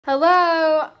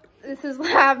Hello, this is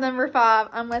lab number 5.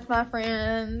 I'm with my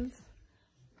friends.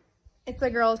 It's a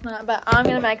girls' night, but I'm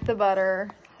gonna make the butter.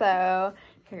 So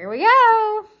here we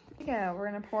go. We're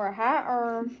gonna pour a hat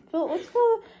or fill. Let's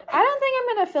fill. I don't think I'm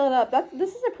gonna fill it up.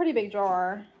 This is a pretty big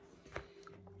jar.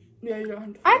 Yeah, you don't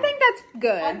have to. I think that's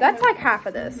good. That's like half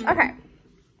of this. Okay.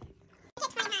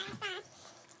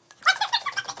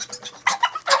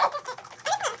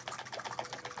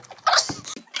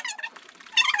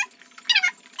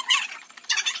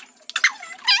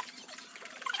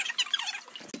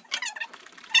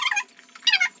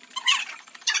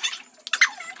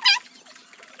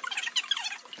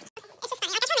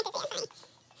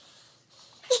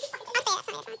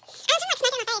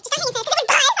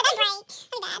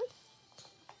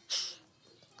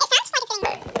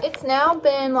 It's now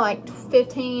been like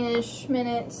 15-ish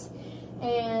minutes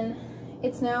and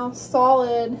it's now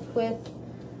solid with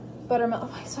buttermilk.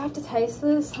 Oh, so I have to taste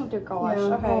this? Oh dear gosh. Yeah,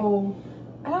 okay. oh.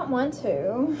 I don't want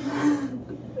to.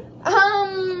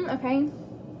 Okay.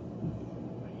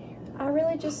 Do I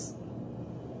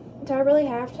really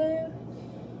have to?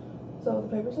 Is that what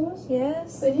the paper says?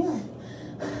 Yes. Then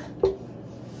yeah.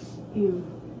 Ew.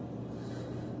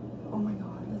 Oh my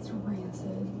god, that's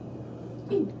rancid.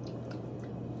 Ew.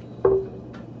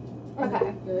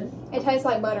 Okay. Good. It tastes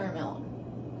like butter and milk.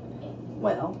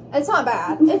 Well. It's not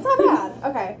bad. It's not bad.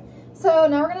 Okay. So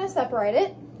now we're going to separate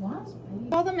it.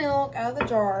 All the milk out of the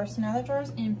jar. So now the jar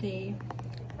is empty.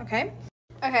 Okay.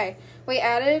 Okay. We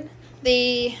added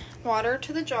the water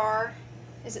to the jar.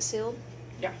 Is it sealed?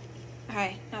 Yeah.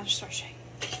 Okay. Now just start shaking.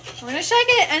 We're going to shake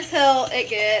it until it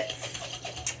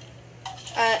gets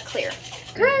clear.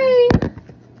 Okay.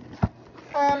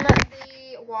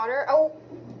 The water.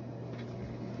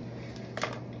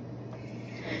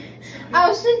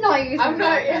 Oh, she's not using I'm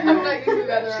not using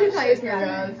that. She's not using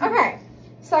that. Okay.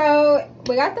 So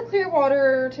we got the clear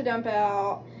water to dump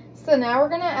out. So now we're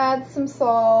gonna add some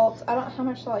salt. I don't know how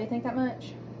much salt. You think that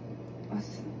much?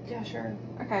 Yeah, sure.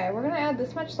 Okay, we're gonna add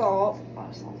this much salt. A lot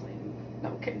of salty. No,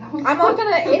 okay. I'm not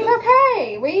gonna. It's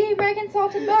okay. We making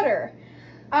salted butter.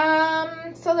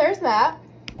 So there's that.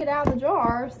 Get out of the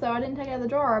jar. So I didn't take it out of the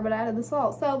jar, but I added the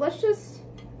salt. So let's just,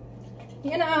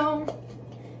 you know,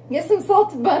 get some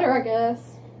salted butter, I guess.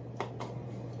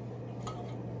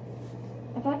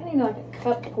 I feel like I need like a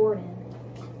cup poured in.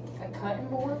 A cutting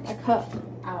board? A cup.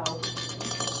 Oh.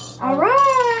 All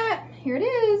right, here it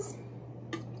is.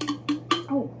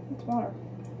 Oh, it's water.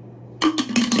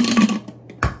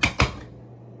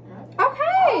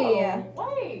 Okay.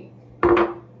 Oh, wait.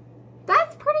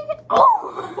 That's pretty good. Oh.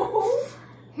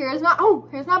 Here's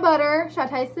my butter. Should I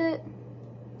taste it?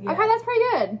 Yeah. Okay, that's pretty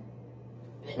good.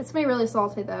 It's gonna be really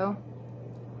salty though.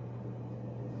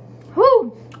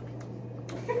 Whoo!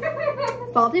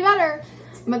 Salty butter.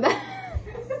 But that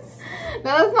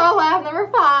is my lab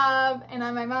number 5, and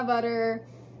I made my butter.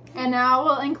 And now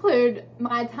we'll include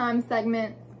my time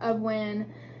segments of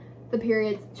when the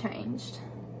periods changed.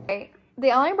 Okay.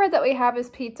 The only bread that we have is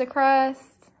pizza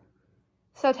crust.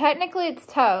 So technically it's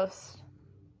toast,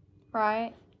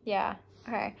 right? Yeah.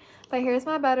 Okay. But here's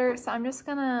my butter. So I'm just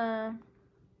gonna,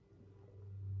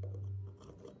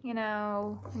 you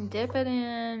know, dip it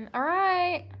in. All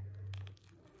right.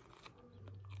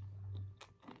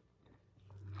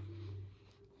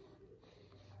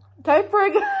 Tastes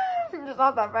pretty good. It's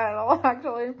not that bad at all,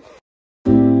 actually.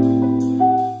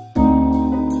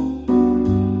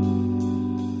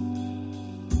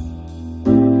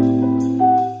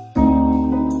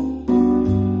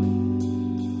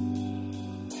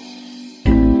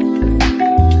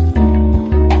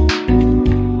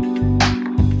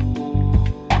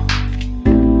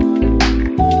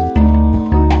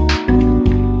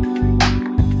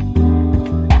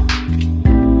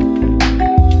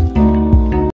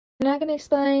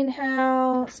 Explain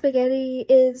how spaghetti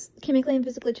is chemically and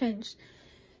physically changed.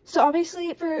 So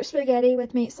obviously for spaghetti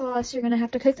with meat sauce, you're going to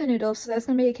have to cook the noodles. So that's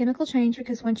going to be a chemical change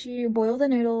because once you boil the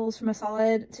noodles from a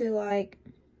solid to like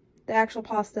the actual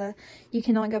pasta, you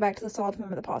cannot go back to the solid form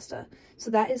of the pasta.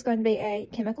 So that is going to be a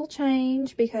chemical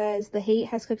change because the heat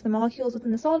has cooked the molecules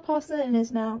within the solid pasta and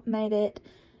has now made it,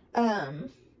 I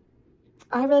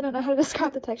really don't know how to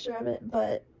describe the texture of it,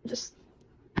 but just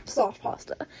soft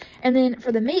pasta. And then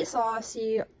for the meat sauce,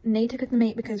 you need to cook the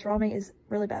meat because raw meat is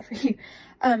really bad for you.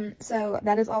 So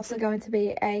that is also going to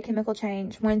be a chemical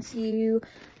change. Once you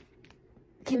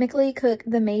chemically cook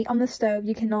the meat on the stove,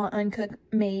 you cannot uncook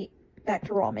meat back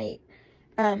to raw meat.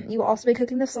 You will also be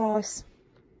cooking the sauce.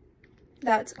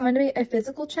 That's going to be a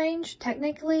physical change.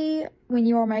 Technically, when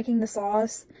you are making the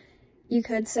sauce, you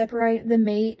could separate the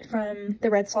meat from the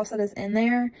red sauce that is in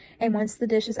there, and once the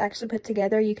dish is actually put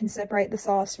together, you can separate the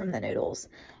sauce from the noodles.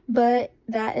 But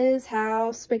that is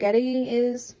how spaghetti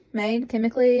is made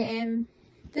chemically and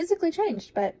physically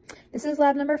changed. But this is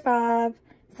lab number 5.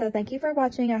 So thank you for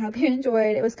watching. I hope you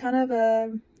enjoyed. It was kind of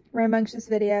a rambunctious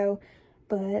video,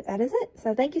 but that is it.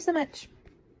 So thank you so much.